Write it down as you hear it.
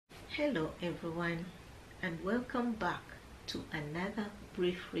Hello everyone, and welcome back to another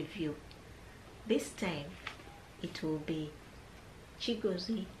brief review. This time it will be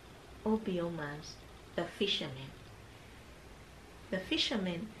Chigozie Obioma's The Fisherman. The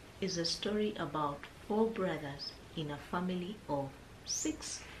Fisherman is a story about 4 brothers in a family of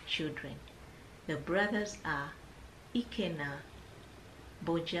 6 children. The brothers are Ikenna,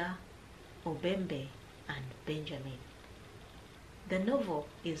 Boja, Obembe, and Benjamin. The novel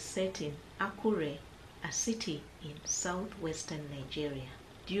is set in Akure, a city in southwestern Nigeria,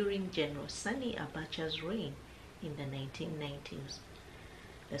 during General Sani Abacha's reign in the 1990s.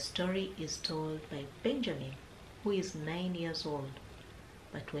 The story is told by Benjamin, who is 9 years old,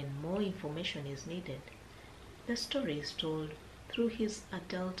 but when more information is needed, the story is told through his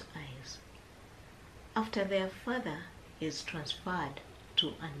adult eyes. After their father is transferred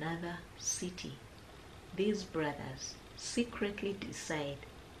to another city, these brothers secretly decide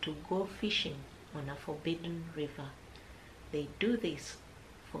to go fishing on a forbidden river. They do this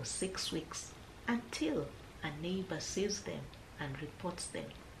for 6 weeks until a neighbor sees them and reports them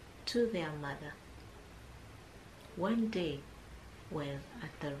to their mother. One day, while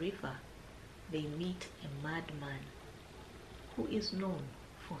at the river, they meet a madman who is known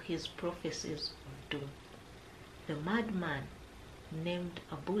for his prophecies of doom. The madman, named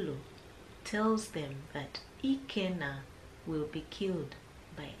Abulu, tells them that Ikenna will be killed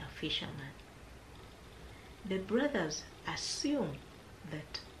by a fisherman. The brothers assume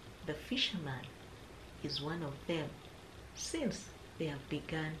that the fisherman is one of them since they have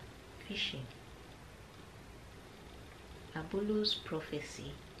begun fishing. Abulu's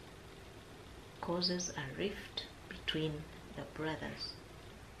prophecy causes a rift between the brothers.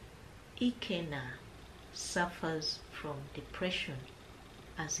 Ikenna suffers from depression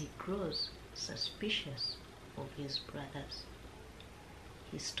as he grows suspicious of his brothers.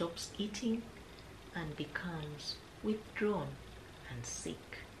 He stops eating and becomes withdrawn and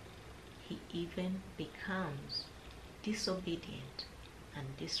sick. He even becomes disobedient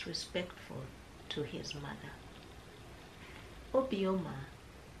and disrespectful to his mother. Obioma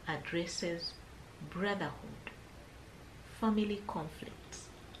addresses brotherhood, family conflicts,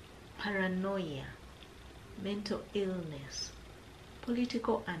 paranoia, mental illness,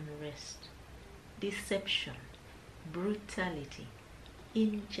 political unrest, deception, brutality,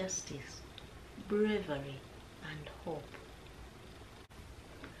 injustice, bravery, and hope.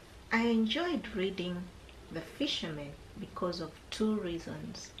 I enjoyed reading The Fisherman because of 2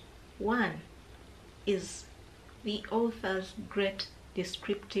 reasons. One is the author's great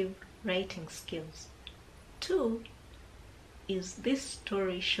descriptive writing skills. 2 is this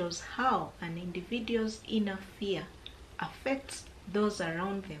story shows how an individual's inner fear affects those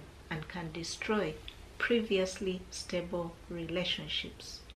around them and can destroy previously stable relationships.